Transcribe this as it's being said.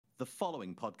The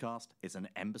following podcast is an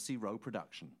Embassy Row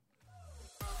production.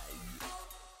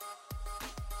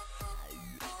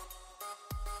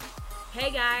 Hey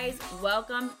guys,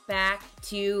 welcome back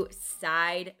to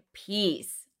Side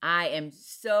Piece. I am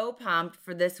so pumped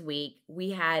for this week.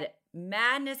 We had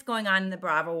madness going on in the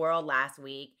Bravo world last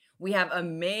week. We have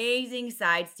amazing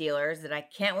side stealers that I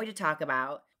can't wait to talk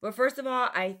about. But first of all,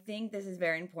 I think this is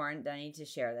very important that I need to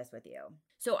share this with you.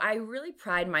 So I really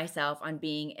pride myself on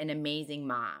being an amazing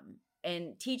mom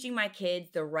and teaching my kids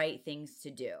the right things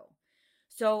to do.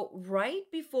 So right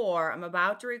before I'm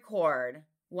about to record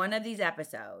one of these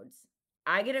episodes,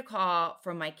 I get a call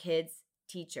from my kids'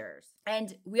 teachers.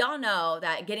 And we all know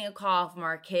that getting a call from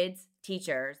our kids'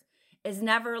 teachers is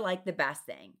never like the best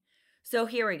thing. So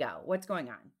here we go. What's going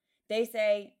on? They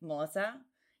say, Melissa,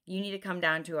 you need to come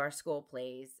down to our school,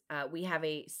 please. We have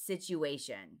a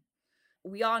situation.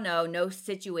 We all know no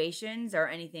situations are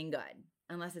anything good,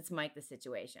 unless it's Mike the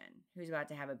situation, who's about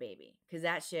to have a baby, because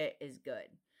that shit is good.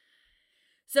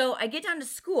 So I get down to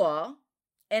school,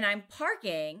 and I'm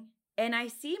parking, and I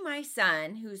see my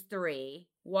son, who's 3,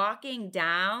 walking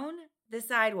down the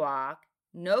sidewalk,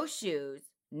 no shoes,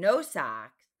 no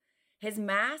socks. His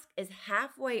mask is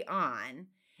halfway on,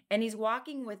 and he's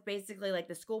walking with basically like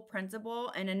the school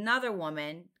principal, and another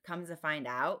woman comes to find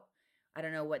out. I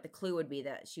don't know what the clue would be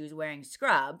that she was wearing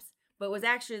scrubs, but it was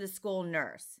actually the school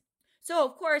nurse. So,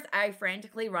 of course, I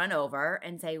frantically run over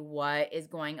and say, what is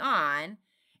going on?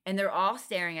 And they're all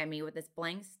staring at me with this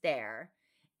blank stare.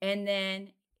 And then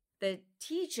the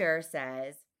teacher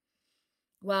says,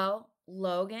 well,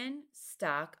 Logan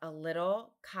stuck a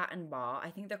little cotton ball. I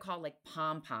think they're called like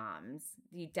pom-poms.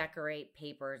 You decorate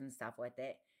papers and stuff with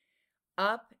it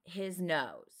up his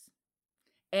nose.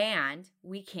 And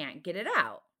we can't get it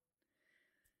out.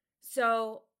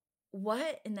 So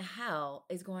what in the hell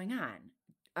is going on?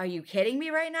 Are you kidding me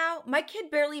right now? My kid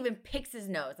barely even picks his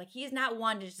nose. Like, he's not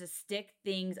one to just stick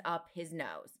things up his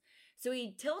nose. So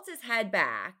he tilts his head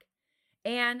back,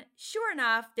 and sure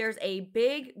enough, there's a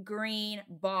big green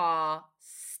ball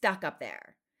stuck up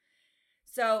there.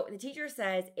 So the teacher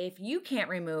says, if you can't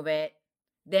remove it,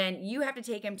 then you have to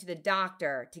take him to the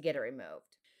doctor to get it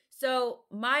removed. So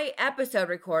my episode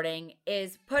recording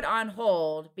is put on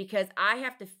hold because I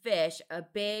have to fish a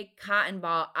big cotton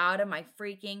ball out of my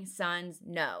freaking son's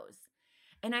nose.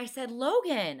 And I said,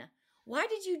 Logan, why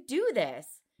did you do this?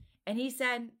 And he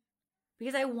said,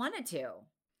 because I wanted to.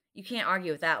 You can't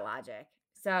argue with that logic.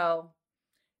 So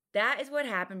that is what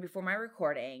happened before my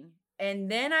recording.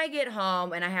 And then I get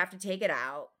home and I have to take it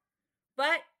out.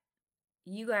 But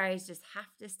you guys just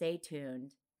have to stay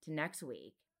tuned to next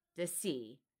week to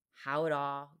see how it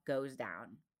all goes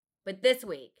down. But this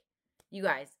week, you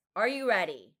guys, are you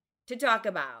ready to talk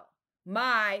about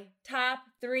my top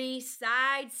 3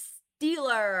 side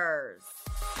stealers?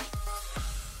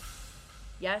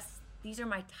 Yes, these are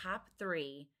my top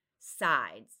 3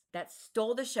 sides that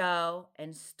stole the show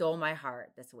and stole my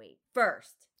heart this week.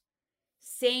 First,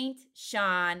 Saint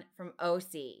Sean from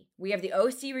OC. We have the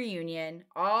OC reunion,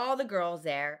 all the girls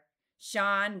there.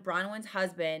 Sean, Bronwyn's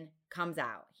husband, comes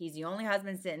out. He's the only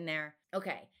husband sitting there.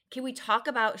 Okay, can we talk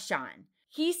about Sean?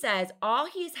 He says all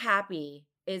he's happy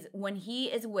is when he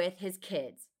is with his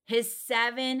kids, his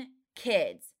 7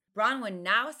 kids. Bronwyn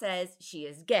now says she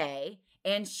is gay,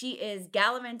 and she is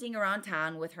gallivanting around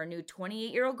town with her new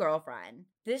 28-year-old girlfriend.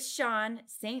 This Sean,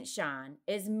 Saint Sean,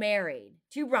 is married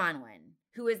to Bronwyn,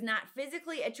 who is not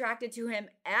physically attracted to him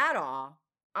at all,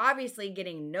 obviously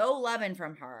getting no loving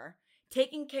from her,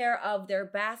 taking care of their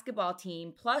basketball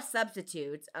team plus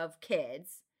substitutes of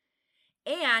kids.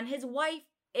 And his wife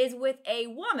is with a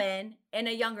woman and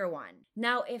a younger one.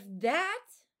 Now, if that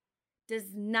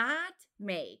does not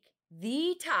make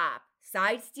the top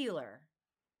side stealer,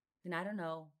 then I don't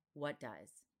know what does.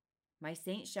 My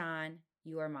Saint Sean,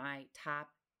 you are my top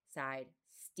side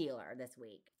stealer this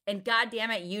week. And God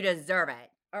damn it, you deserve it.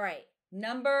 All right,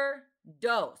 number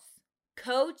 2,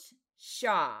 Coach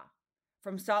Shaw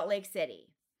from Salt Lake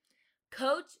City.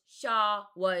 Coach Shaw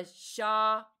was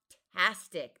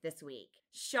Shaw-tastic this week.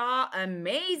 Shaw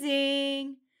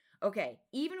amazing. Okay,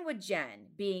 even with Jen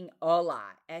being a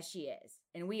lot as she is,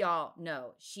 and we all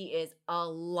know she is a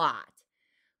lot,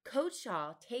 Coach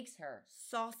Shaw takes her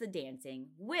salsa dancing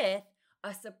with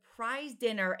a surprise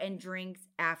dinner and drinks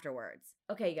afterwards.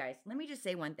 Okay, guys, let me just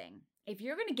say one thing. If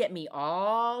you're going to get me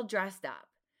all dressed up,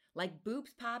 like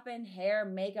boobs popping, hair,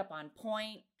 makeup on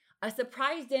point, a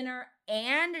surprise dinner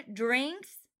and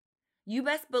drinks, you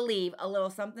best believe a little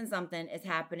something something is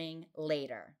happening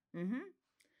later.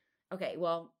 Okay,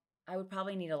 well, I would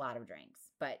probably need a lot of drinks,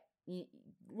 but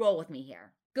roll with me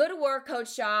here. Good work,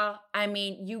 Coach Shaw. I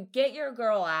mean, you get your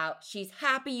girl out. She's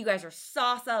happy. You guys are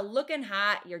salsa, looking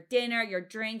hot. Your dinner, your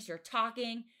drinks, you're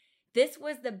talking. This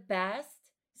was the best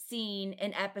scene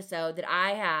and episode that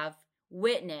I have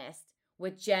witnessed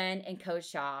with Jen and Coach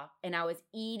Shaw, and I was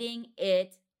eating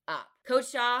it up.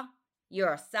 Coach Shaw,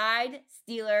 you're a side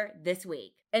stealer this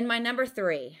week. And my number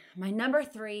three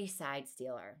side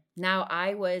stealer. Now,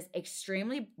 I was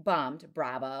extremely bummed,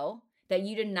 Bravo, that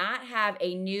you did not have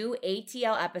a new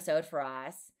ATL episode for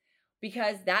us,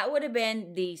 because that would have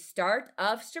been the start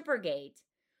of Strippergate.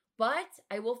 But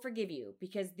I will forgive you,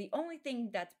 because the only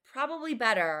thing that's probably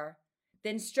better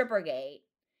than Strippergate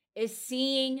is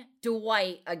seeing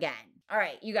Dwight again. All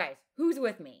right, you guys, who's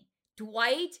with me?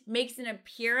 Dwight makes an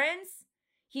appearance.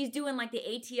 He's doing like the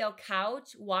ATL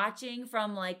couch, watching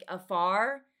from like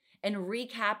afar and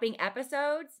recapping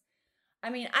episodes. I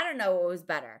mean, I don't know what was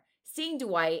better. Seeing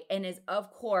Dwight in his,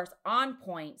 of course, on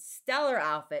point, stellar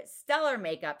outfit, stellar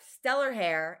makeup, stellar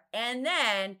hair. And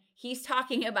then he's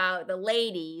talking about the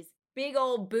ladies, big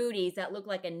old booties that look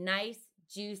like a nice,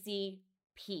 juicy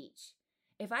peach.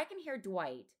 If I can hear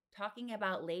Dwight talking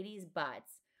about ladies'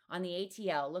 butts on the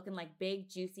ATL looking like big,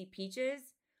 juicy peaches,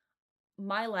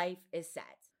 my life is set.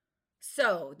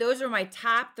 So those are my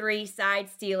top 3 side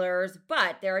stealers,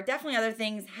 but there are definitely other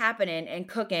things happening and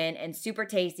cooking and super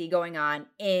tasty going on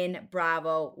in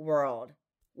Bravo world.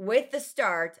 With the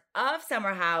start of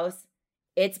Summer House,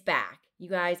 it's back. You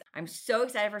guys, I'm so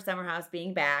excited for Summer House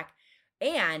being back.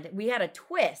 And we had a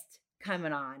twist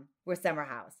coming on with Summer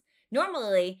House.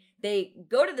 Normally, they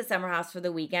go to the Summer House for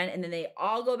the weekend and then they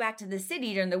all go back to the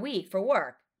city during the week for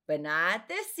work. But not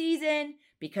this season.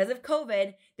 Because of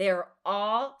COVID, they are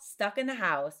all stuck in the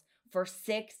house for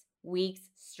 6 weeks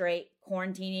straight,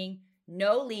 quarantining,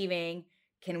 no leaving.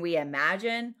 Can we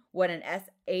imagine what an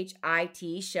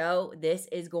SHIT show this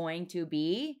is going to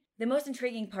be? The most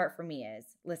intriguing part for me is,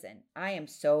 listen, I am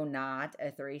so not a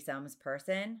threesomes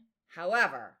person.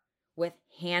 However, with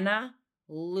Hannah,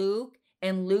 Luke,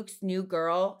 and Luke's new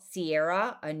girl,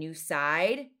 Sierra, a new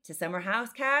side to Summer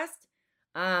House cast,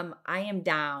 I am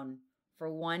down for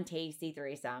one tasty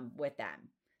threesome with them.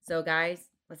 So guys,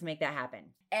 let's make that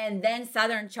happen. And then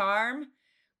Southern Charm,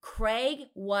 Craig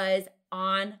was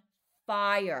on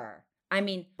fire. I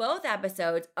mean, both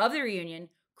episodes of the reunion,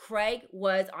 Craig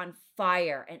was on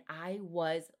fire and I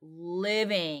was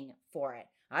living for it.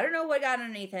 I don't know what got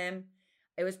underneath him.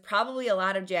 It was probably a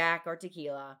lot of Jack or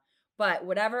tequila, but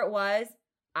whatever it was,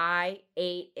 I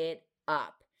ate it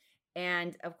up.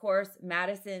 And of course,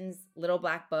 Madison's little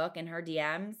black book and her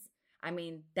DMs, I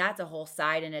mean, that's a whole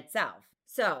side in itself.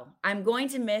 So I'm going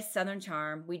to miss Southern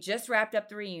Charm. We just wrapped up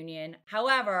the reunion.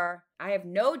 However, I have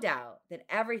no doubt that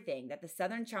everything that the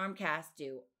Southern Charm cast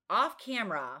do off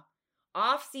camera,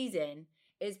 off season,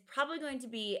 is probably going to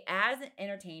be as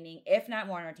entertaining, if not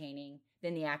more entertaining,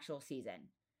 than the actual season.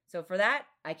 So for that,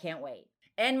 I can't wait.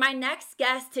 And my next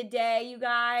guest today, you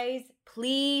guys,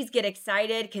 please get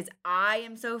excited because I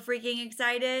am so freaking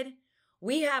excited.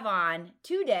 We have on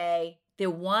today the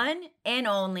one and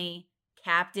only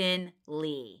Captain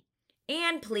Lee.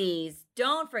 And please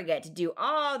don't forget to do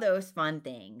all those fun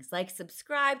things like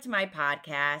subscribe to my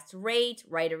podcast, rate,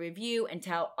 write a review, and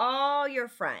tell all your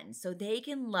friends so they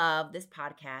can love this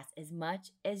podcast as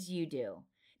much as you do.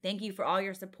 Thank you for all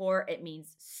your support. It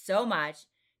means so much.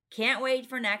 Can't wait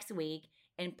for next week.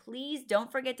 And please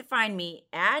don't forget to find me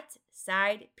at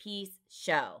Side Piece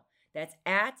Show. That's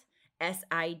at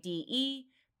SIDEPIECESHOW.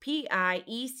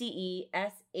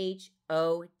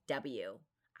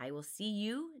 I will see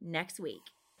you next week.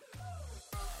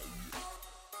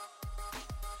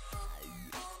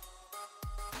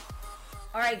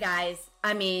 All right, guys.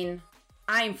 I mean,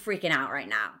 I'm freaking out right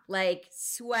now. Like,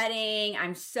 sweating.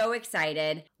 I'm so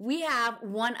excited. We have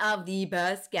one of the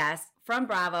best guests from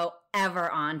Bravo ever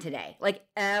on today. Like,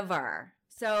 ever.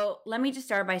 So let me just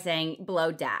start by saying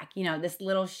Below Deck. You know, this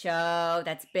little show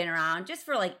that's been around just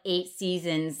for like 8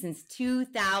 seasons since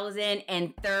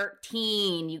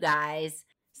 2013, you guys.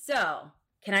 So,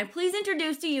 can I please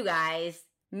introduce to you guys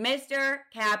Mr.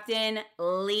 Captain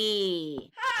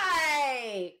Lee.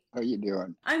 Hi! How you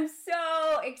doing? I'm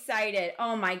so excited.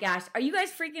 Oh my gosh. Are you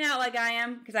guys freaking out like I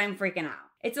am? Because I'm freaking out.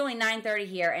 It's only 9:30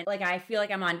 here, and like I feel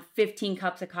like I'm on 15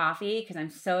 cups of coffee because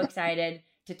I'm so excited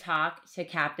to talk to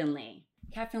Captain Lee.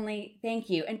 Captain Lee, thank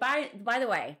you. And by the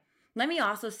way, let me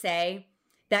also say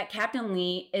that Captain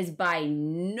Lee is by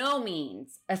no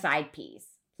means a side piece.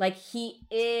 Like, he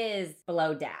is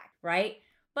Below Deck, right?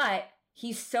 But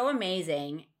he's so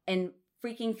amazing and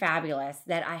freaking fabulous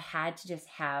that I had to just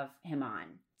have him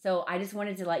on. So I just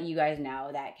wanted to let you guys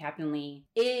know that Captain Lee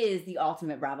is the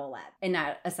ultimate Bravo-leb and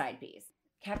not a side piece.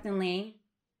 Captain Lee,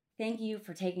 thank you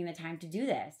for taking the time to do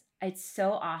this. It's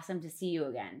so awesome to see you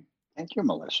again. Thank you,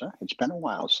 Melissa. It's been a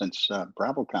while since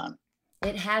BravoCon.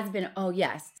 It has been, oh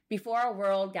yes. Before our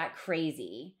world got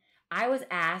crazy, I was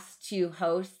asked to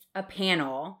host a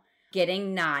panel,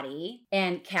 Getting Naughty,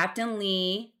 and Captain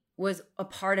Lee was a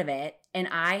part of it. And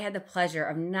I had the pleasure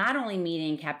of not only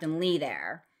meeting Captain Lee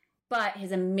there, but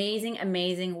his amazing,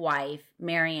 amazing wife,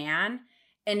 Marianne.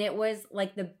 And it was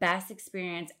like the best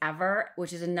experience ever,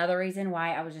 which is another reason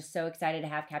why I was just so excited to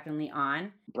have Captain Lee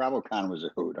on. BravoCon was a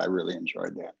hoot. I really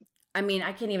enjoyed that. I mean,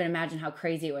 I can't even imagine how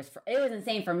crazy it was. It was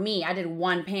insane for me. I did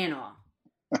one panel.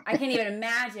 I can't even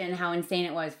imagine how insane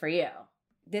it was for you.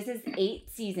 This is 8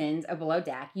 seasons of Below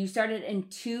Deck. You started in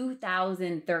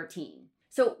 2013.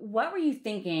 So what were you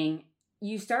thinking?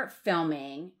 You start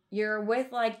filming. You're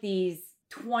with like these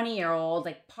 20-year-olds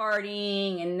like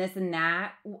partying and this and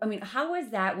that. I mean, how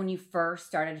was that when you first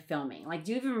started filming? Like,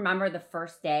 do you even remember the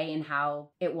first day and how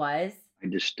it was? I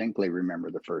distinctly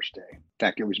remember the first day. In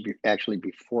fact, it was actually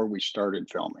before we started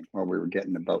filming, while we were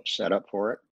getting the boat set up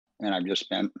for it. And I've just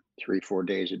spent 3-4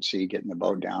 days at sea getting the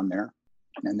boat down there.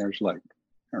 And there's like,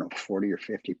 I don't know, 40 or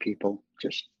 50 people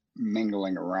just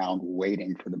mingling around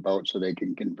waiting for the boat so they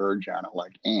can converge on it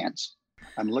like ants.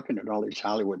 I'm looking at all these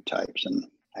Hollywood types and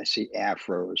I see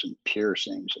afros and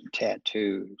piercings and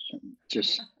tattoos and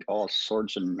just all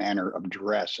sorts and manner of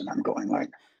dress. And I'm going like,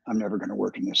 I'm never going to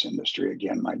work in this industry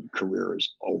again. My career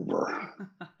is over.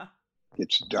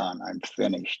 It's done. I'm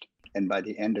finished. And by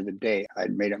the end of the day,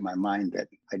 I'd made up my mind that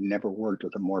I'd never worked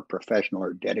with a more professional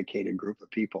or dedicated group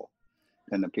of people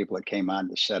than the people that came on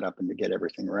to set up and to get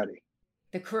everything ready.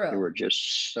 The crew. They were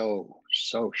just so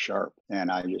sharp.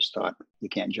 And I just thought, you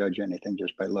can't judge anything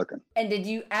just by looking. And did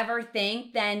you ever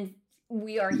think then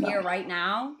we are here right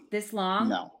now, this long?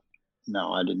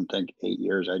 No, I didn't think 8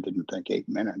 years. I didn't think 8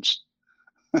 minutes.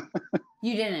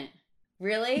 You didn't?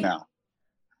 Really? No.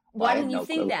 Why didn't you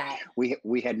think that?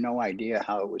 We had no idea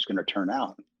how it was going to turn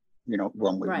out. You know,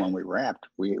 when we wrapped,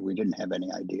 we didn't have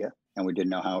any idea, and we didn't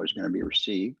know how it was going to be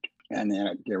received. And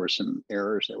then there were some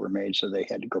errors that were made, so they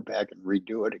had to go back and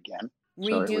redo it again. The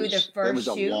first It was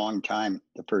a shoot? long time,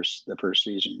 the first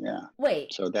season, yeah.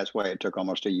 Wait. So that's why it took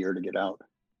almost a year to get out.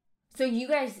 So you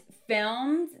guys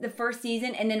filmed the first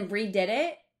season and then redid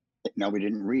it? No, we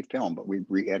didn't refilm, but we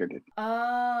re-edited.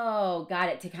 Oh, got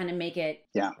it, to kind of make it.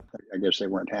 Yeah, I guess they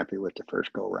weren't happy with the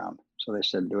first go-round. So they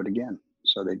said, do it again.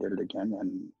 So they did it again,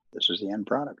 and this is the end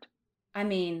product. I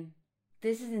mean,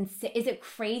 this is insane. Is it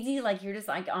crazy? Like, you're just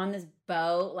like on this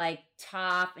boat, like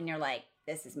top, and you're like,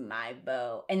 this is my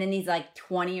boat. And then these like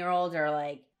 20-year-olds are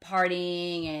like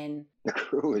partying and. The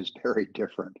crew is very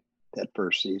different that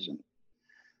first season.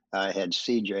 I had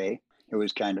CJ, who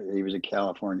was he was a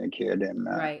California kid, and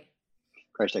right.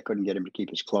 Christ, I couldn't get him to keep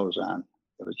his clothes on.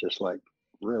 It was just like,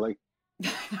 really?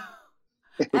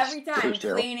 Every time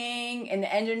cleaning in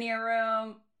the engineer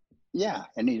room. Yeah,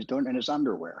 and he's doing it in his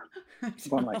underwear.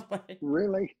 I'm like,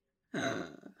 really?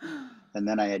 And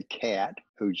then I had Kat,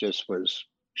 who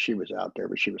she was out there,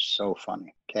 but she was so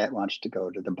funny. Kat wants to go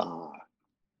to the bar.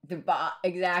 The bar,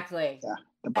 exactly. Yeah,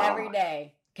 the bar. Every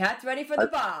day. Kat's ready for the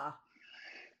bar.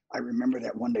 I remember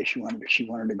that one day she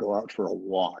wanted to go out for a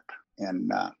walk.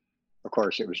 And of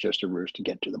course, it was just a ruse to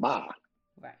get to the bar.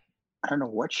 Right. I don't know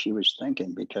what she was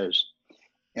thinking, because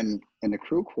in the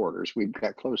crew quarters, we've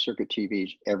got closed circuit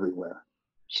TVs everywhere.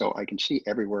 So I can see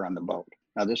everywhere on the boat.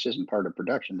 Now, this isn't part of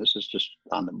production. This is just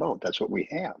on the boat. That's what we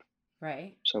have.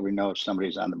 Right. So we know if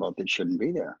somebody's on the boat that shouldn't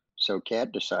be there. So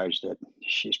Kat decides that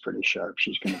she's pretty sharp.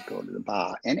 She's going to go to the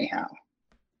bar anyhow.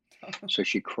 So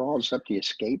she crawls up the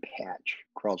escape hatch,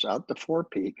 crawls out the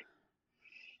forepeak,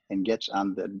 and gets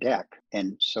on the deck.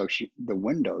 And so the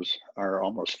windows are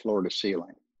almost floor to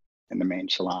ceiling in the main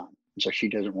salon. And so she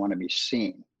doesn't want to be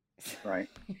seen, right?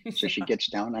 So she gets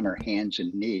down on her hands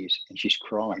and knees, and she's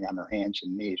crawling on her hands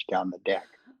and knees down the deck.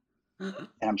 And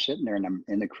I'm sitting there, and I'm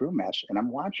in the crew mess, and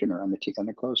I'm watching her on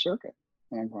the closed circuit.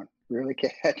 And I'm going, really,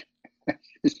 Kat?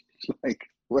 She's like,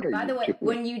 what are you doing? By the way,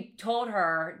 when you told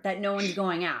her that no one's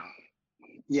going out.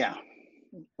 Yeah.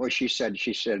 Well, she said,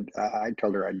 I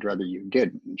told her I'd rather you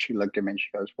didn't. And she looked at me and she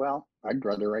goes, well, I'd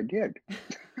rather I did.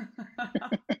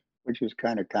 Which was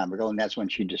kind of comical. And that's when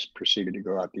she just proceeded to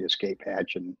go out the escape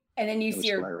hatch. And then you see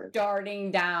her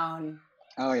darting down.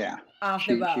 Oh, yeah. Off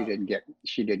the boat.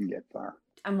 She didn't get far.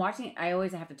 I'm watching. I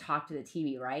always have to talk to the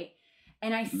TV, right?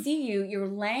 And I see you're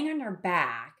laying on your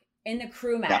back in the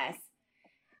crew mess. Yeah.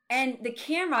 And the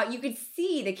camera, you could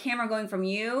see the camera going from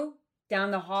you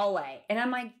down the hallway. And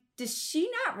I'm like, does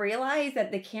she not realize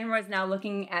that the camera is now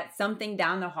looking at something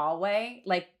down the hallway?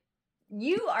 Like,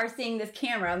 you are seeing this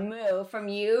camera move from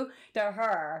you to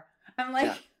her. I'm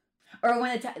like, Or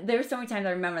when there were so many times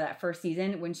I remember that first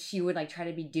season when she would like try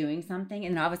to be doing something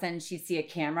and then all of a sudden she'd see a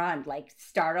camera and like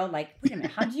startled, like, wait a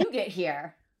minute, how'd you get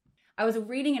here? I was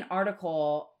reading an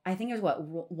article, I think it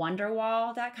was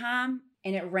Wonderwall.com,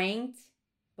 and it ranked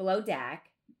Below Deck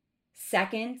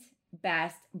second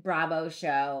best Bravo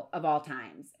show of all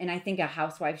times. And I think a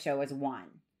housewife show was one.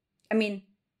 I mean,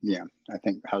 Yeah, I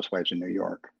think Housewives in New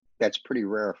York. That's pretty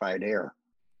rarefied air.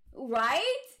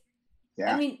 right?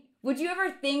 Yeah. I mean, would you ever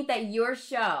think that your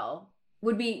show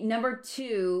would be number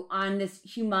 2 on this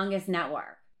humongous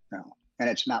network? No. And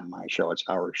it's not my show, it's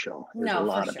our show. There's No, a for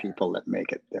lot of sure. people that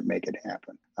make it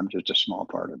happen. I'm just a small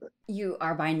part of it. You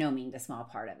are by no means a small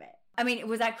part of it. I mean,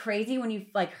 was that crazy when you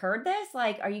like heard this?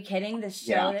 Like, are you kidding? This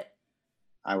show Yeah. that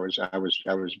I was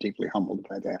deeply humbled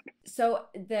by that. So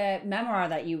the memoir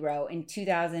that you wrote in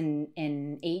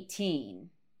 2018.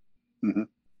 Mhm.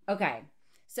 Okay.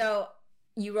 So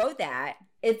you wrote that.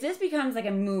 This becomes like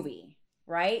a movie,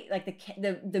 right? Like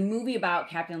the movie about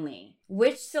Captain Lee.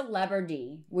 Which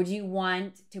celebrity would you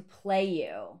want to play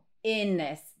you in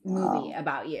this movie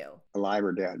about you? Alive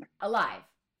or dead? Alive.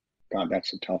 God,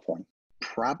 that's a tough one.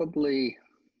 Probably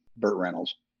Burt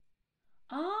Reynolds.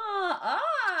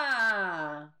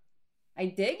 I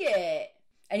dig it.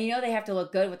 And you know they have to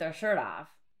look good with their shirt off.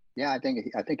 Yeah, I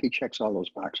think he checks all those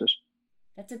boxes.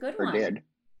 That's a good Or one. did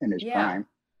in his Yeah. prime.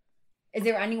 Is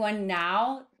there anyone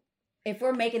now, if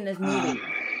we're making this movie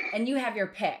and you have your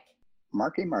pick?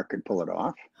 Marky Mark could pull it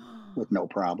off with no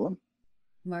problem.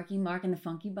 Marky Mark and the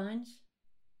Funky Bunch?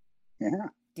 Yeah,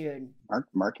 Dude.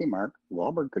 Marky Mark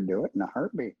Wahlberg could do it in a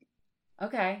heartbeat.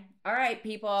 Okay. All right,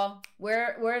 people.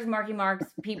 Where's Marky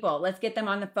Mark's people? Let's get them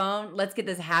on the phone. Let's get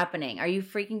this happening. Are you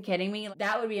freaking kidding me?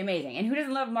 That would be amazing. And who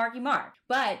doesn't love Marky Mark?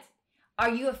 But are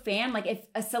you a fan? Like if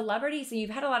a celebrity, so you've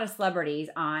had a lot of celebrities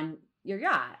on your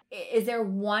yacht. Is there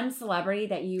one celebrity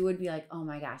that you would be like, oh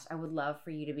my gosh, I would love for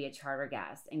you to be a charter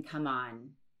guest and come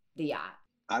on the yacht?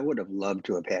 I would have loved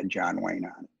to have had John Wayne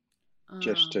on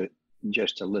just to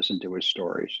listen to his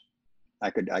stories. I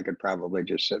could probably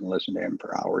just sit and listen to him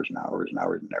for hours and hours and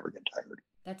hours and never get tired.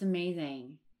 That's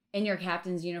amazing. In your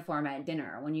captain's uniform at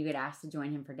dinner when you get asked to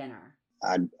join him for dinner.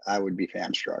 I would be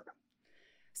fan struck.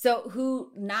 So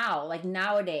who now, like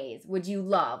nowadays, would you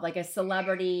love? Like a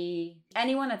celebrity,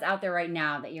 anyone that's out there right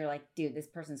now that you're like, dude, this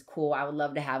person's cool. I would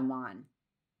love to have him on.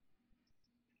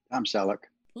 Tom Selleck.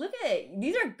 Look at it.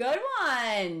 These are good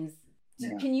ones.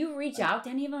 Yeah. Can you reach out to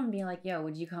any of them and be like, yo,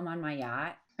 would you come on my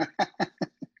yacht?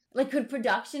 Like, could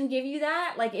production give you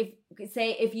that? Like,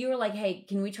 if you were like, hey,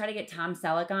 can we try to get Tom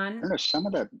Selleck on? I don't know, some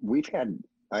of the we've had.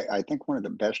 I think one of the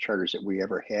best charters that we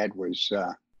ever had was,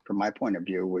 from my point of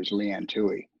view, was Leanne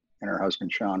Tui and her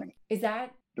husband Shawnee. Is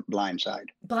that The Blind Side.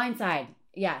 Blindside?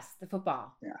 Yes, the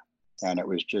football. Yeah, and it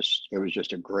was just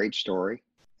a great story,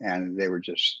 and they were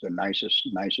just the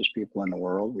nicest people in the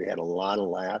world. We had a lot of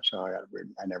laughs. Oh,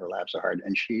 I never laughed so hard.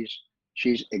 And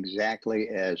she's exactly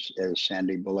as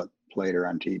Sandy Bullock played her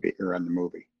on TV or on the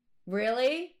movie.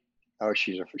 Really? Oh,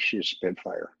 she's a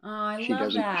spitfire. Oh, I She love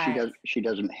doesn't that. she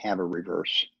doesn't have a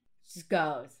reverse. Just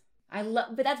goes.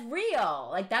 But that's real.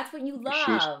 Like that's what you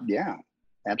love, Yeah,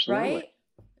 absolutely.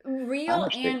 right? Real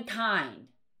Honestly. and kind.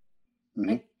 Mhm.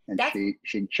 Like, And that's-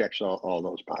 she checks all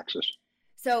those boxes.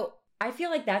 So I feel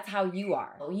like that's how you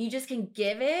are. You just can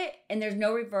give it, and there's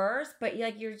no reverse. But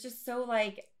you're just so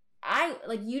like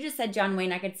you just said, John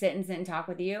Wayne. I could sit and talk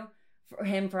with you for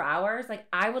him for hours. Like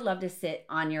I would love to sit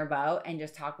on your boat and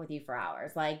just talk with you for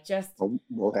hours. Like just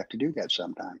We'll have to do that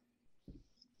sometime.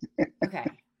 okay.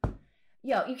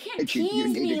 Yo, you can't But you tease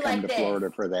need me to come like to this. Florida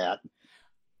for that.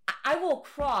 I will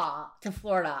crawl to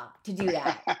Florida to do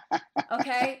that.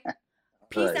 Okay?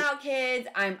 Peace Right. out, kids.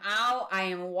 I'm out. I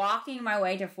am walking my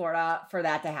way to Florida for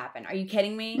that to happen. Are you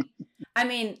kidding me? I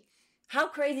mean, how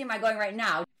crazy am I going right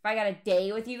now? If I got a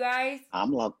day with you guys.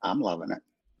 I'm loving it.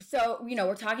 So,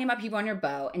 we're talking about people on your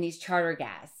boat and these charter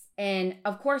guests. And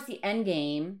of course, the end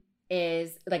game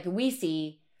is like we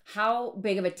see, how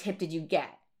big of a tip did you get?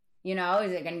 Is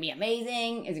it going to be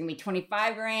amazing? Is it going to be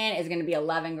 25 grand? Is it going to be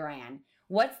 11 grand?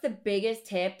 What's the biggest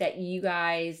tip that you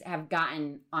guys have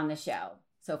gotten on the show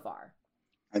so far?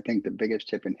 I think the biggest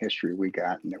tip in history we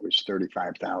got, and it was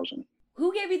 35,000.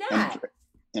 Who gave you that?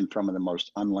 And from the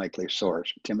most unlikely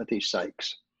source, Timothy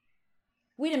Sykes,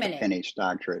 Wait a minute. penny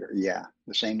stock trader. Yeah,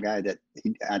 the same guy that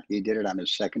he did it on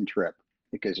his second trip,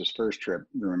 because his first trip,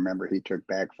 remember, he took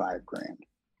back $5 grand.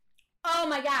 Oh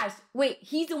my gosh. Wait,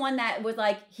 he's the one that was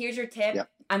like, here's your tip. Yep.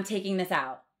 I'm taking this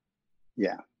out.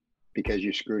 Yeah, because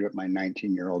you screwed up my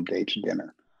 19-year-old date's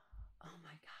dinner. Oh my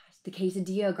gosh. The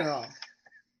quesadilla girl.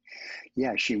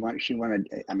 Yeah, she wanted.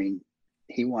 I mean,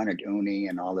 he wanted uni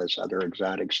and all this other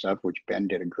exotic stuff, which Ben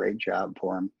did a great job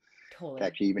for him. In Totally.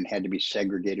 fact, he even had to be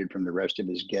segregated from the rest of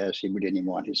his guests. He didn't even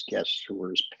want his guests who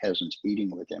were his peasants eating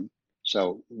with him.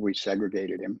 So we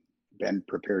segregated him. Ben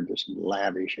prepared this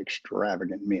lavish,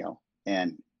 extravagant meal.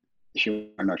 And she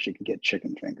wanted to know if she could get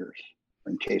chicken fingers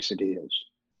and quesadillas.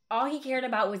 All he cared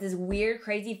about was this weird,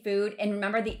 crazy food. And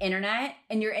remember the internet?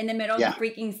 And you're in the middle of the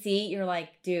freaking seat. You're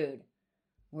like, dude,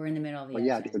 we're in the middle of the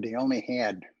ocean. They only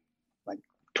had like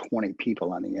 20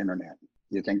 people on the internet.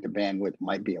 You think the bandwidth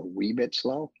might be a wee bit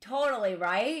slow? Totally,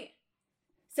 right?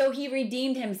 So he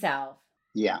redeemed himself.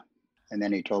 Yeah. And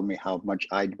then he told me how much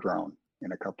I'd grown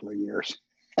in a couple of years.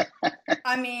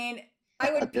 I mean,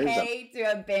 I would pay to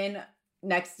have been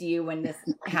next to you when this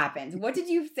happens. What did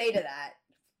you say to that?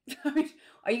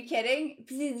 Are you kidding?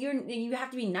 You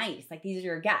have to be nice. Like, these are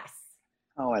your guests.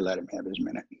 Oh, I let him have his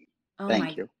minute. Oh,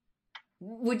 Thank you.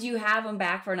 Would you have him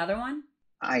back for another one?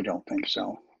 I don't think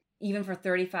so. Even for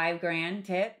 35 grand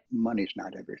tip? Money's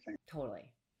not everything.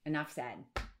 Totally. Enough said.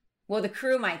 Well, the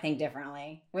crew might think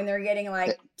differently when they're getting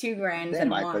like 2 grand. They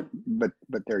might, but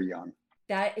they're young.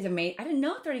 That is amazing. I didn't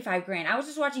know 35 grand. I was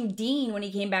just watching Dean when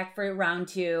he came back for round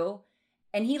 2,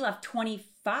 and he left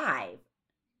 25.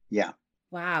 Yeah.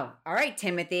 Wow. All right,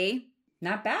 Timothy.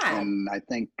 Not bad. And I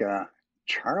think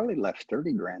Charlie left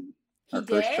 30 grand. Our did?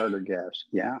 First charter guest.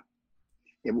 Yeah.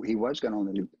 He was going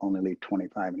to only leave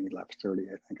 25, and he left 30,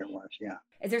 I think it was. Yeah.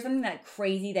 Is there something that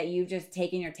crazy that you've just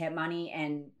taken your tip money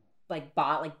and like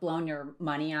bought, like blown your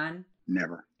money on?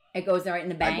 Never. It goes right in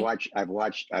the bank. I've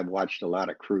watched a lot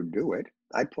of crew do it.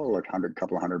 I pull a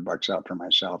couple of $100 out for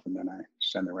myself, and then I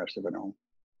send the rest of it home.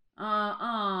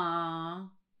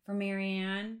 For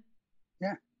Marianne.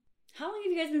 Yeah. How long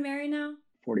have you guys been married now?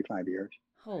 45 years.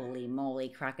 Holy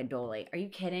moly, crocodoli. Are you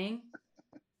kidding?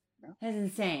 No. That's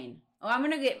insane. Oh, I'm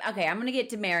going to get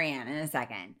to Marianne in a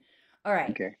second. All right.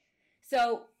 Okay.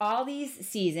 So all these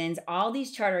seasons, all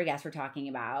these charter guests we're talking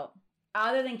about,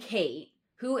 other than Kate,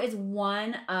 who is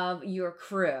one of your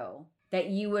crew that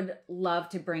you would love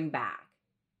to bring back?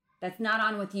 That's not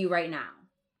on with you right now.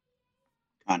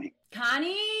 Connie.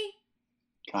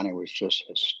 Connie was just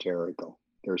hysterical.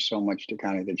 There's so much to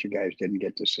Connie that you guys didn't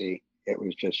get to see.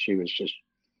 She was just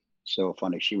so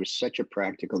funny. She was such a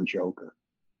practical joker.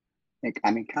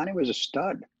 I mean, Connie was a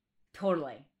stud.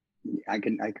 Totally. I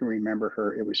can remember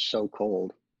her. It was so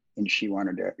cold, and she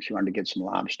wanted to get some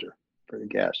lobster for the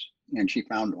guests, and she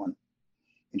found one,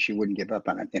 and she wouldn't give up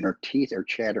on it. And her teeth are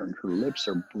chattering, her lips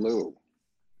are blue.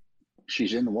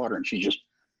 She's in the water, and she's just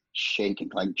shaking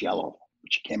like Jello.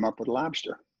 She came up with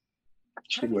lobster.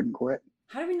 She wouldn't quit.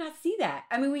 How did we not see that?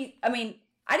 I mean,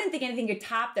 I didn't think anything could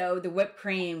top though the whipped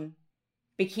cream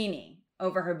bikini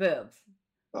over her boobs.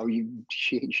 Oh,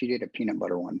 she did a peanut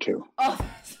butter one too. Oh,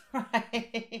 that's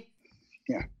right.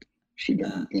 Yeah, she did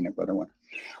a peanut butter one.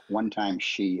 One time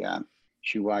she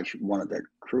watched one of the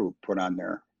crew put on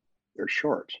their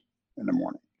shorts in the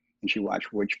morning, and she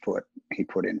watched which foot he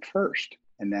put in first.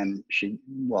 And then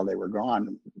while they were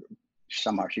gone,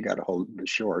 somehow she got a hold of the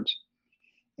shorts,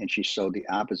 and she sewed the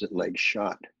opposite leg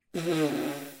shut.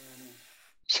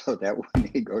 So that when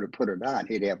he'd go to put it on,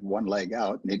 he'd have one leg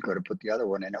out, and he'd go to put the other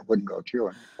one in, it wouldn't go through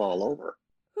and fall over.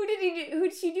 Who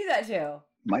did she do that to?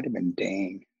 Might have been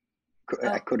Dane.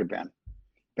 It could have been.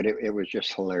 But it was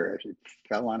just hilarious. It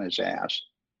fell on his ass.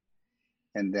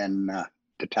 And then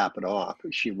to top it off,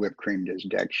 she whipped creamed his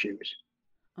deck shoes.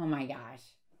 Oh my gosh.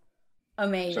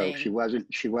 Amazing. So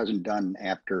she wasn't done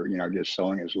after, just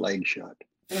sewing his leg shut.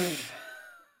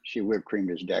 She whipped creamed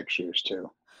his deck shoes too.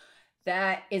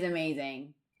 That is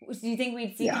amazing. Do you think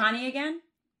we'd see Connie again?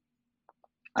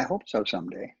 I hope so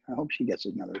someday. I hope she gets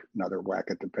another whack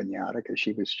at the pinata, because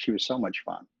she was so much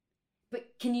fun. But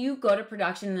can you go to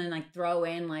production and like throw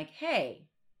in like, hey,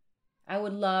 I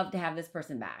would love to have this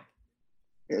person back?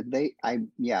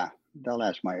 They'll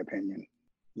ask my opinion.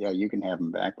 Yeah, you can have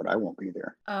them back, but I won't be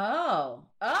there. Oh,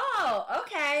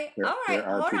 okay. All right. There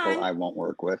are people I won't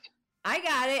work with. I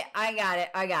got it.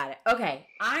 Okay,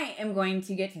 I am going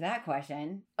to get to that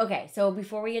question. Okay, so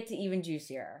before we get to Even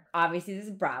Juicier, obviously this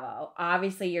is Bravo.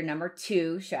 Obviously your number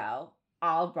 2 show,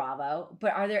 all Bravo.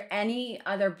 But are there any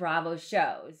other Bravo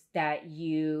shows that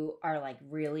you are like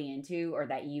really into or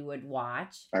that you would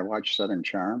watch? I watch Southern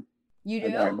Charm. You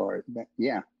do?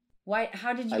 Yeah. Why?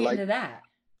 How did you get into that?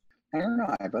 I don't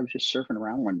know. I was just surfing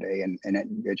around one day, and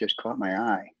it just caught my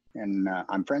eye. And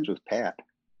I'm friends with Pat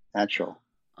Hatchell.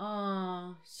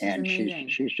 Oh, she's and amazing.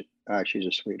 she's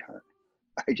a sweetheart.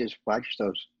 I just watched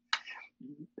those.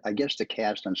 I guess the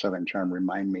cast on Southern Charm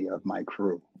remind me of my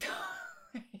crew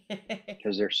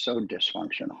because they're so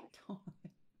dysfunctional,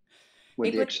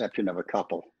 with the exception of a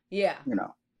couple. Yeah.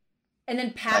 And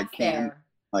then Pat's Cam. there.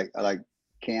 Like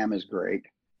Cam is great.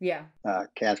 Yeah.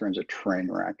 Catherine's a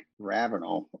train wreck.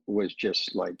 Ravenel was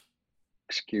just like,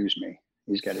 excuse me.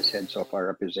 He's got his head so far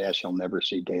up his ass he'll never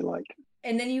see daylight.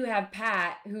 And then you have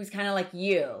Pat, who's kind of like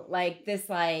you, like this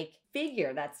like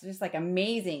figure that's just like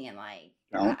amazing and like.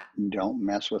 Don't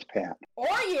mess with Pat. Or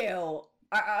you.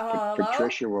 Hello?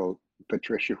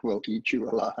 Patricia will eat you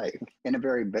alive in a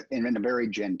very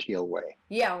genteel way.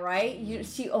 Yeah, right.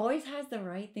 She always has the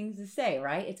right things to say,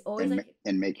 right? It's always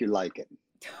and make you like it.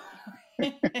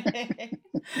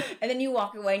 And then you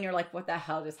walk away and you're like, "What the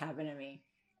hell just happened to me?"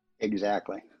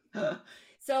 Exactly.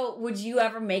 So, would you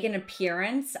ever make an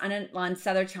appearance on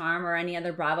Southern Charm or any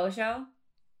other Bravo show?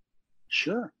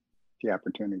 Sure. If the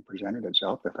opportunity presented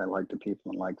itself, if I like the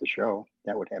people and like the show,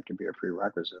 that would have to be a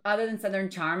prerequisite. Other than Southern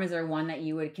Charm, is there one that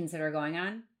you would consider going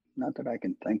on? Not that I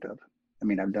can think of. I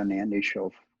mean, I've done Andy's show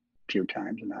a few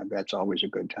times, and that's always a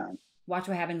good time. Watch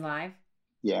What Happens Live?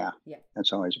 Yeah.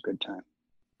 That's always a good time.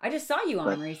 I just saw you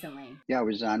on recently. Yeah, I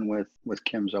was on with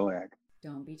Kim Zolak.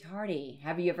 Don't Be Tardy.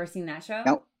 Have you ever seen that show?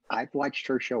 No, I've watched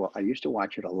her show. I used to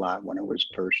watch it a lot when it was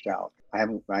first out. I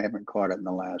haven't caught it in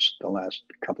the last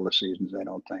couple of seasons, I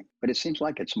don't think. But it seems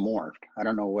like it's morphed. I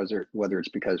don't know whether it's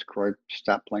because Croy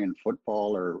stopped playing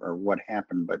football or what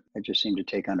happened, but it just seemed to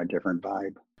take on a different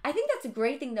vibe. I think that's a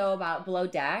great thing though about Below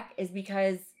Deck is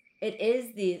because it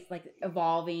is these like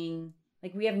evolving,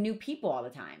 like we have new people all the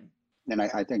time. And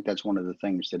I think that's one of the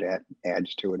things that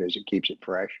adds to it is it keeps it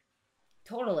fresh.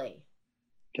 Totally.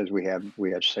 Because we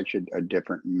have such a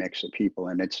different mix of people,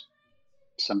 and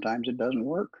sometimes it doesn't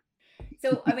work.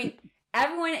 So, I mean,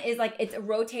 everyone is like, it's a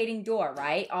rotating door,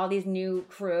 right? All these new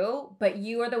crew, but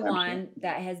you are the one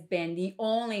that has been the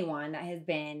only one that has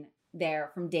been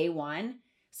there from day one.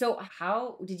 So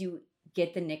how did you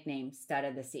get the nickname Stud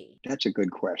of the Sea? That's a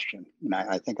good question. And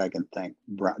I think I can thank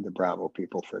the Bravo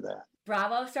people for that.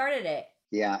 Bravo started it.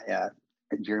 Yeah.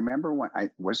 Do you remember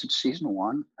was it season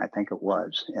 1? I think it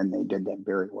was. And they did that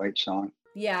Barry White song.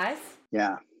 Yes.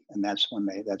 Yeah. And that's when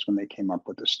they came up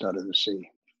with the Stud of the Sea.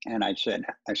 And I said,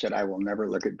 I will never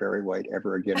look at Barry White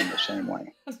ever again in the same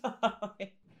way.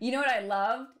 You know what I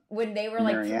loved? When they were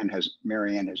Marianne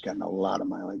has gotten a lot of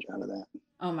mileage out of that.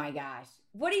 Oh my gosh.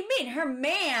 What do you mean? Her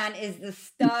man is the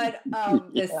stud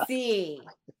of the sea.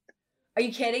 Are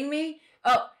you kidding me?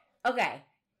 Oh, okay.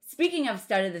 Speaking of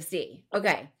Stud of the Sea.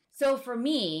 Okay. So for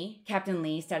me, Captain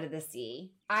Lee, Stud of the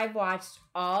Sea, I've watched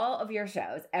all of your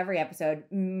shows, every episode,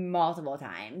 multiple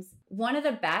times. One of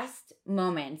the best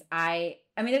moments, I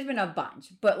mean, there's been a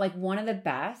bunch, but like one of the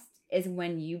best is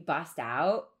when you bust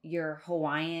out your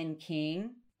Hawaiian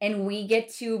king and we get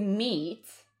to meet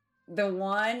the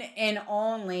one and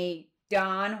only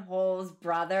Don Hole's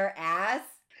brother, Ass.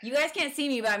 You guys can't see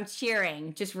me, but I'm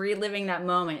cheering, just reliving that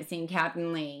moment, seeing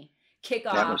Captain Lee kick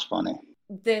off. That was funny.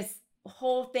 This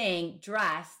whole thing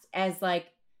dressed as like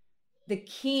the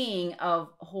king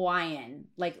of Hawaiian,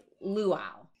 like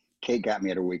luau. Kate got me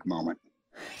at a weak moment.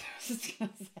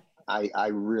 I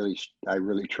really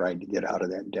tried to get out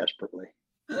of that desperately,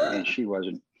 and she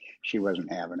wasn't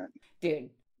having it,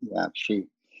 dude. Yeah,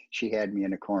 she had me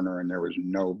in a corner, and there was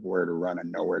nowhere to run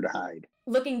and nowhere to hide.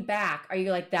 Looking back, are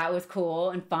you like, that was cool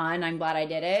and fun? I'm glad I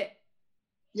did it.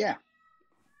 Yeah,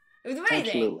 it was amazing.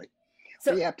 Absolutely.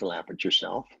 So you have to laugh at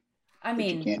yourself. I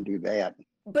mean, you can't do that.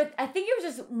 But I think it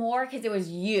was just more because it was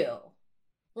you.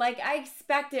 Like, I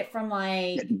expect it from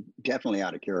like... Definitely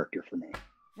out of character for me.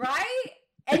 Right?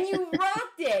 And you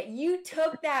rocked it. You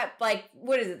took that, like,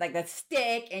 what is it, like that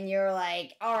stick, and you're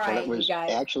like, all right, well, you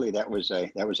guys. Actually, that was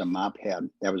a mop head.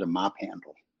 That was a mop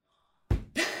handle.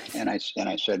 and I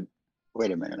said,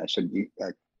 wait a minute. I said,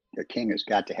 the king has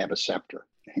got to have a scepter.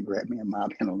 And he grabbed me a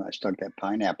mop handle, and I stuck that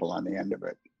pineapple on the end of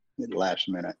it at the last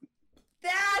minute.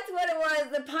 That's what it was,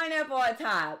 the pineapple on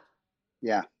top.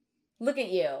 Yeah. Look at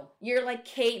you. You're like,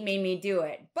 Kate made me do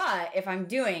it. But if I'm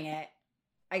doing it,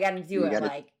 I got to do it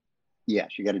like...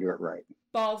 Yes, you got to do it right.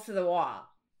 Balls to the wall.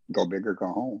 Go big or go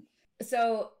home.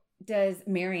 So does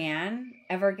Marianne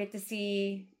ever get to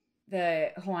see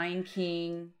the Hawaiian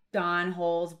king, Don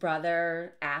Hole's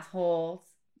brother, assholes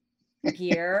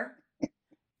gear?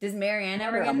 Does Marianne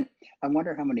ever get... I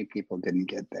wonder how many people didn't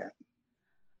get that.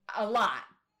 A lot.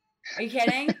 Are you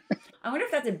kidding? I wonder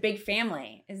if that's a big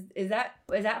family. Is that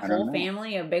whole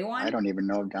family a big one? I don't even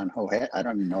know if Don Ho had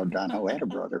a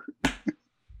brother.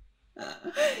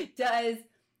 Does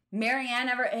Marianne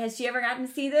has she ever gotten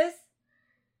to see this?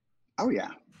 Oh yeah.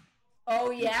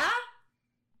 Oh yeah?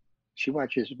 We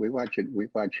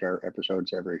watch our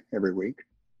episodes every week.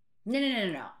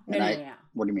 No.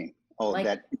 What do you mean? Oh,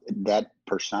 like, that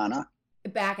persona?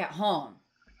 Back at home.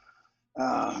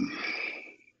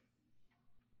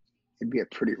 it'd be a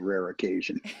pretty rare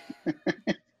occasion.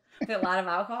 With a lot of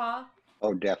alcohol.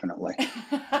 Oh, definitely.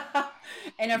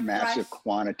 And a massive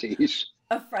quantities.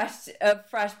 A fresh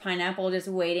pineapple just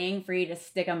waiting for you to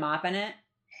stick a mop in it.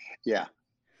 Yeah.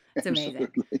 It's amazing.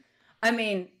 Absolutely. I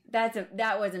mean,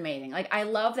 that was amazing. Like, I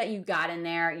love that you got in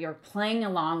there. You're playing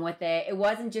along with it. It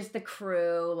wasn't just the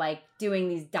crew, like, doing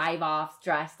these dive-offs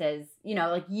dressed as,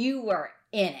 like, you were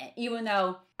in it. Even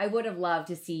though I would have loved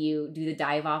to see you do the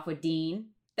dive-off with Dean.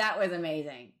 That was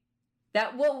amazing.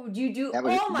 What would you do? That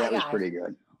was pretty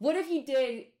good. What if you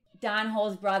did Don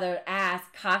Hole's brother-ass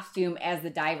costume as the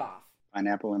dive-off?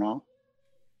 Pineapple and all?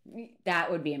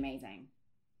 That would be amazing.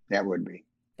 That would be.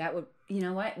 You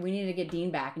know what? We need to get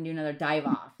Dean back and do another dive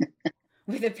off.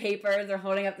 With the papers, they're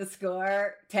holding up the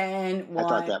score, 10, 1. I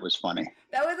thought that was funny.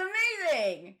 That was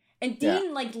amazing. And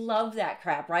Dean, loved that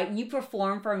crap, right? You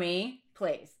perform for me,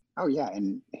 please. Oh, yeah.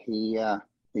 And he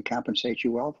compensates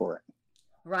you well for it.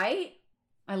 Right?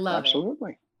 I love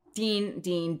Absolutely. it.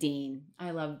 Dean.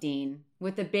 I love Dean.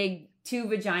 With the big 2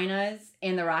 vaginas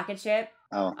and the rocket ship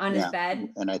on his bed.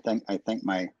 And I think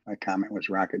my comment was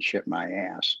rocket ship my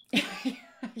ass.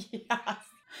 Yes.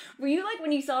 Were you like,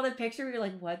 when you saw the picture, you're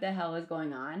like, what the hell is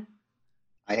going on?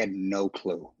 I had no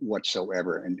clue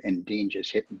whatsoever. And Dean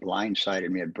just blindsided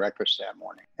me at breakfast that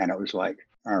morning. And it was like,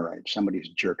 all right, somebody's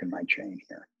jerking my chain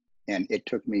here. And it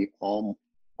took me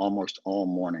almost all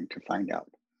morning to find out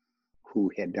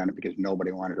who had done it because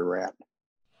nobody wanted a rat.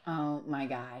 Oh my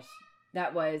gosh.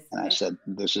 And I said,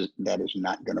 that is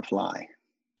not going to fly.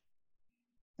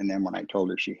 And then when I told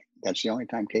her, that's the only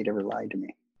time Kate ever lied to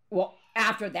me. Well,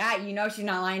 after that, she's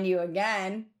not lying to you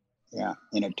again. Yeah,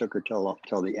 and it took her till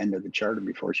the end of the charter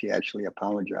before she actually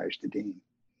apologized to Dean.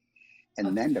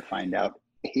 And then to find out,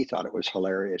 he thought it was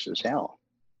hilarious as hell.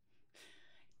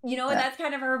 That's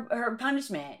kind of her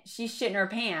punishment. She's shitting her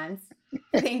pants,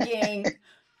 thinking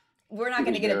we're not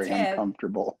going to get a tip.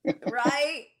 Uncomfortable,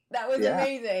 right? That was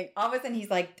amazing. All of a sudden, he's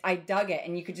like, I dug it.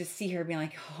 And you could just see her being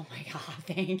like, oh my God,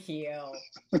 thank you.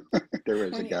 There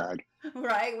is a God.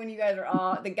 Right? When you guys are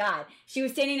all the God. She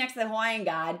was standing next to the Hawaiian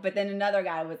God, but then another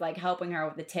guy was like helping her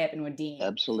with the tip and with Dean.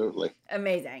 Absolutely.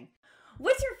 Amazing.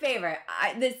 What's your favorite?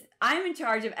 I'm in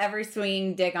charge of every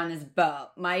swinging dick on this boat.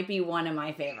 Might be one of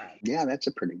my favorites. Yeah, that's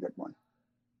a pretty good one.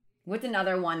 What's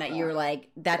another one that you're like,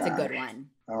 that's a good one?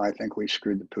 Oh, I think we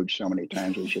screwed the pooch so many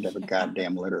times we should have a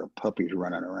goddamn litter of puppies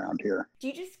running around here. Do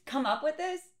you just come up with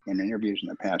this? In interviews in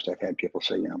the past, I've had people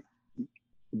say,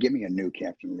 give me a new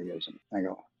Captain Leism. I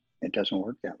go, it doesn't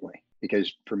work that way.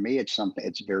 Because for me, it's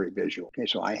very visual. Okay,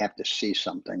 so I have to see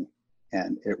something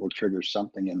and it will trigger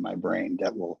something in my brain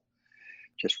that will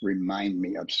just remind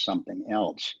me of something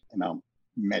else. And I'll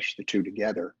mesh the two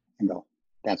together and go,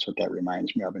 that's what that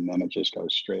reminds me of. And then it just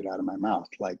goes straight out of my mouth.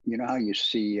 Like, how you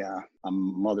see a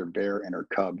mother bear and her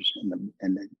cubs, and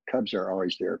the cubs are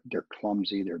always they're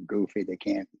clumsy, they're goofy, they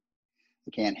can't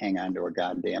hang on to a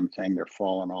goddamn thing. They're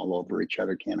falling all over each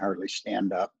other, can't hardly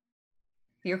stand up.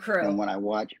 Your crew. And when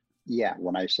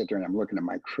I sit there and I'm looking at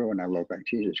my crew and I look like,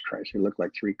 Jesus Christ, you look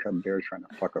like 3 cub bears trying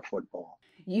to fuck a football.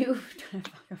 Your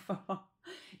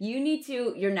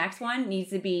next one needs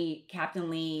to be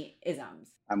Captain Lee isms.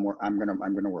 I'm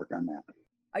gonna work on that.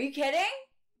 Are you kidding?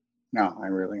 No, I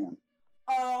really am.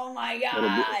 Oh my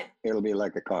God. It'll be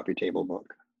like a coffee table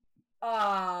book.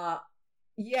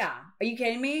 Yeah. Are you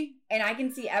kidding me? And I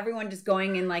can see everyone just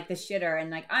going in like the shitter and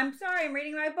like, I'm sorry, I'm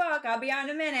reading my book. I'll be out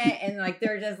in a minute. And like,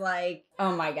 they're just like,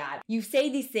 oh my God. You say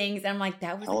these things. And I'm like,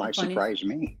 that was that surprised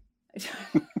me.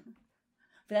 But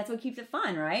that's what keeps it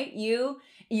fun, right? You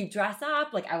dress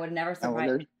up. Like I would never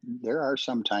surprise. There are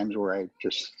some times where I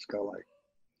just go like,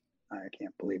 I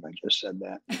can't believe I just said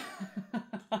that.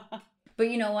 But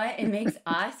you know what? It makes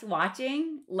us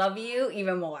watching love you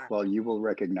even more. Well, you will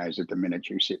recognize it the minute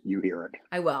you hear it.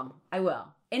 I will.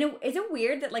 And is it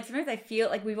weird that like sometimes I feel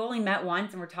like we've only met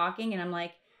once and we're talking and I'm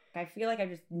like, I feel like I've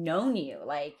just known you.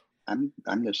 Like I'm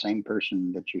the same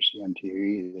person that you see on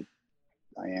TV that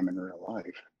I am in real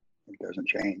life. It doesn't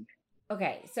change.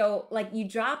 Okay, so like you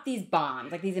drop these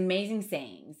bombs, like these amazing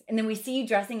sayings, and then we see you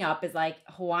dressing up as like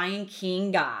Hawaiian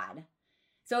King God.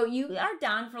 So you are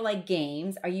down for like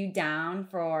games. Are you down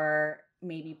for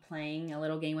maybe playing a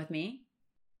little game with me?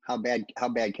 How bad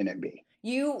can it be?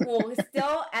 You will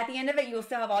still, at the end of it, you will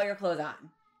still have all your clothes on.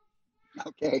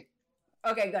 Okay.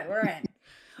 Okay, good. We're in.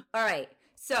 All right.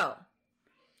 So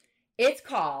it's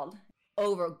called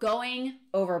Going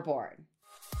Overboard.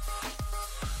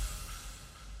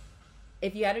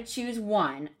 If you had to choose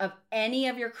one of any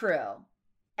of your crew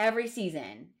every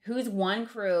season, who's one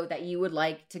crew that you would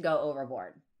like to go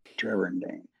overboard? Trevor and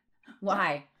Dane.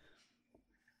 Why?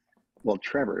 Well,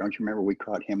 Trevor, don't you remember we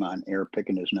caught him on air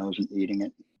picking his nose and eating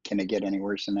it? Can it get any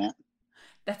worse than that?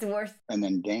 That's worse. And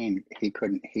then Dane,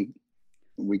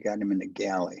 we got him in the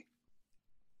galley.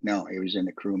 No, he was in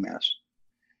the crew mess.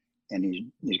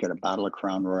 And he's got a bottle of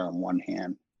Crown Royal in one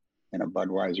hand and a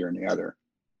Budweiser in the other.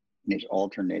 And he's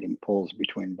alternating pulls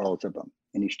between both of them.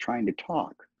 And he's trying to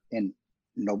talk. And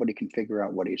nobody can figure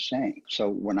out what he's saying. So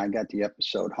when I got the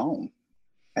episode home,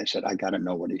 I said, I got to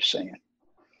know what he's saying.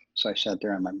 So I sat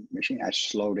there on my machine. I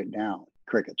slowed it down.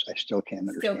 Crickets. I still can't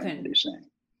understand what he's saying.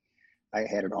 I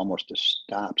had it almost to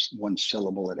stop one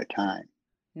syllable at a time.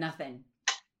 Nothing.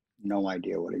 No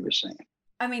idea what he was saying.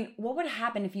 I mean, what would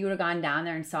happen if you would have gone down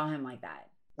there and saw him like that?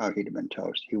 Oh, he'd have been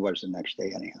toast. He was the next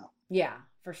day anyhow. Yeah,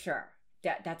 for sure.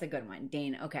 That's a good one.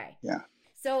 Dane, okay. Yeah.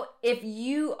 So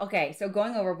so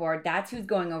going overboard, that's who's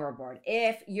going overboard.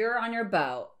 If you're on your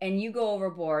boat and you go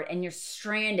overboard and you're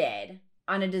stranded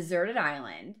on a deserted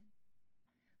island,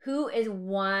 who is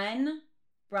one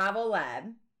Bravo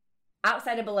Leb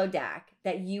outside of Below Deck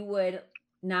that you would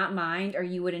not mind or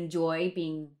you would enjoy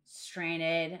being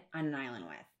stranded on an island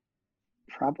with?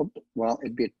 Probably, well,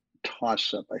 it'd be a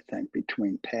toss-up, I think,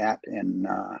 between Pat and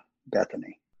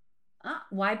Bethany.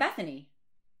 Why Bethany?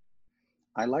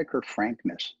 I like her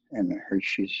frankness, and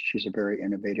she's a very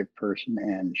innovative person,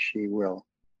 and she's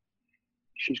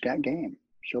got game.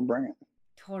 She'll bring it.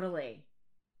 Totally.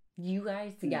 You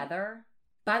guys together?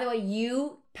 By the way,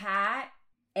 you, Pat,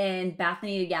 and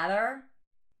Bethany together?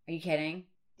 Are you kidding?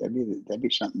 That'd be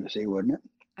something to see, wouldn't it?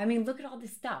 I mean, look at all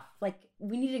this stuff. Like,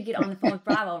 we need to get on the phone with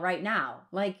Bravo right now.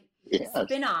 Like, yes.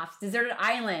 Spin-offs, Deserted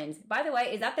Islands. By the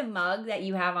way, is that the mug that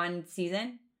you have on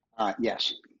season?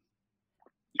 Yes.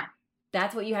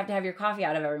 That's what you have to have your coffee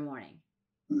out of every morning.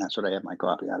 And that's what I have my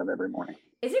coffee out of every morning.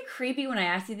 Is it creepy when I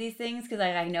ask you these things because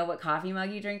I know what coffee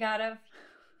mug you drink out of?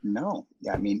 No.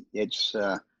 I mean, it's,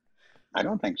 I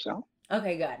don't think so.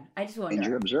 Okay, good. I just wonder. And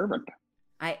you're observant.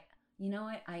 You know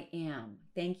what? I am.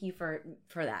 Thank you for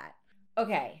that.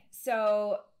 Okay,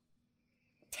 so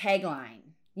tagline.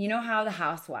 You know how the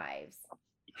housewives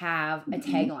have a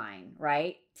tagline,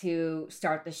 right? To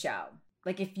start the show.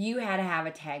 Like if you had to have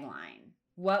a tagline,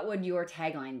 what would your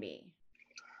tagline be?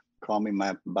 Call me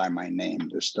by my name,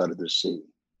 the stud of the sea.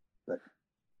 But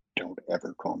don't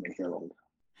ever call me Harold.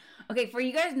 Okay, for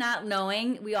you guys not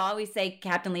knowing, we always say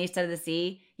Captain Lee, stud of the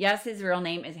sea. Yes, his real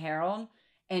name is Harold.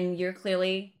 And you're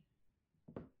clearly...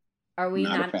 Are we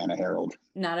not a fan of Harold?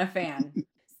 Not a fan.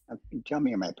 Tell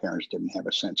me my parents didn't have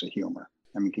a sense of humor.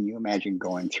 I mean, can you imagine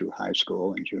going through high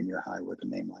school and junior high with a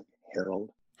name like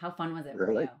Harold? How fun was it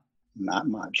really? For you? Not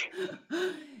much.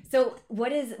 So what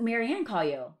does Marianne call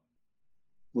you?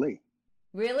 Lee.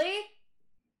 Really?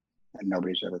 And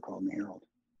nobody's ever called me Harold.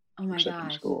 Oh my except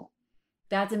gosh. in school.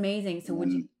 That's amazing. So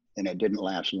would you... And it didn't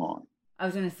last long. I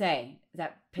was going to say, does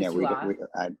that piss you off?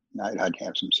 I'd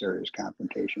have some serious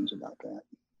confrontations about that.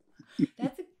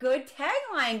 That's a good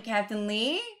tagline, Captain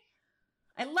Lee.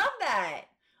 I love that.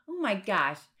 Oh my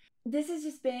gosh. This has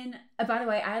just been, by the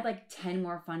way, I had like 10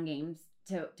 more fun games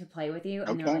to play with you.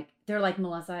 And okay. they're like,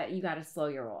 Melissa, you got to slow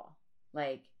your roll.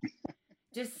 Like,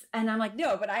 and I'm like,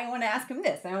 no, but I want to ask him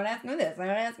this. I want to ask him this. I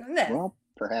want to ask him this. Well,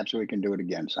 perhaps we can do it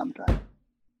again sometime.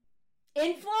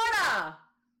 In Florida.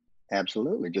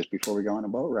 Absolutely. Just before we go on a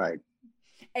boat ride.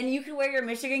 And you can wear your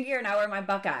Michigan gear and I'll wear my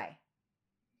Buckeye.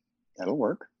 That'll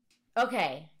work.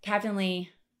 Okay, Captain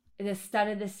Lee, the stud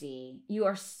of the sea. You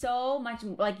are so much,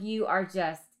 like, you are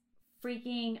just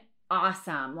freaking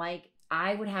awesome. Like,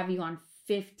 I would have you on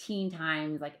 15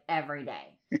 times, like, every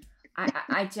day.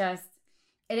 I just,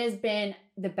 it has been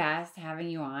the best having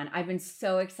you on. I've been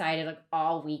so excited, like,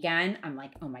 all weekend. I'm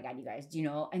like, oh my God, you guys, do you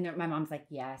know? And my mom's like,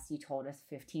 yes, you told us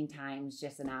 15 times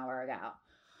just an hour ago.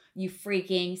 You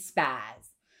freaking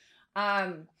spaz.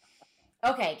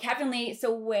 Okay, Captain Lee,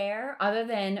 so where, other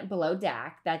than Below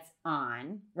Deck that's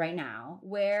on right now,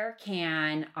 where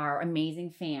can our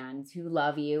amazing fans who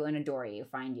love you and adore you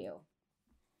find you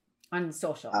on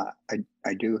social?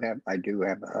 I do have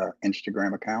an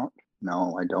Instagram account.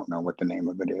 No, I don't know what the name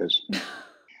of it is.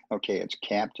 Okay, it's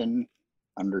Captain_Lee_Rossback.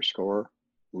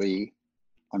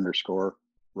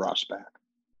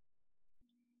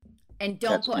 And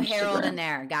don't put Harold in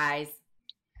there, guys.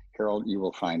 Harold, you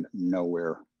will find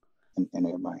nowhere in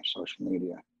any of my social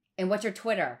media. And what's your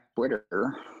Twitter?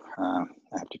 Twitter, I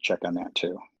have to check on that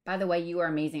too. By the way, you are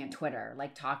amazing at Twitter,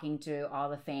 like talking to all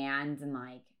the fans and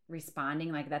like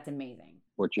responding, like that's amazing.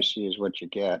 What you see is what you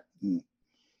get. And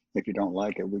if you don't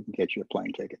like it, we can get you a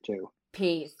plane ticket too.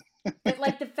 Peace. But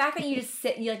like the fact that you just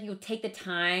sit, you take the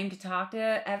time to talk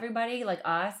to everybody like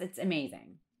us, it's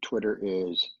amazing. Twitter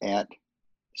is @CAPTHLR.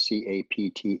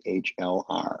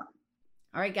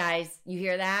 All right, guys, you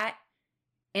hear that?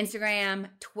 Instagram,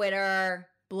 Twitter,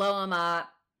 blow them up,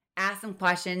 ask them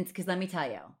questions, because let me tell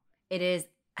you, it is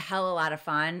a hell of a lot of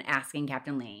fun asking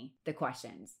Captain Lee the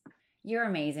questions. You're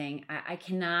amazing. I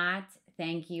cannot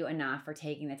thank you enough for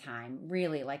taking the time.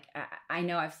 Really, like, I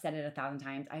know I've said it 1,000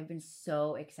 times. I've been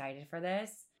so excited for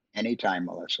this. Anytime,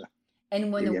 Melissa.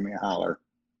 And when You give me a holler.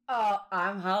 Oh,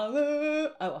 I'm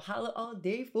holler. I will holler all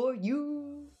day for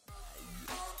you.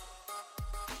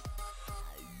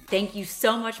 Thank you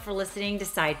so much for listening to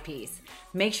Side Piece.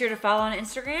 Make sure to follow on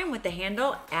Instagram with the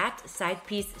handle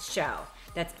 @SidePieceShow.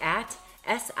 That's at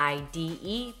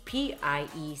SIDEPIECESHOW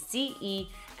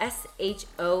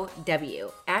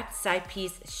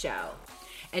 @SidePieceShow.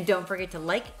 And don't forget to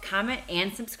like, comment,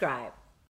 and subscribe.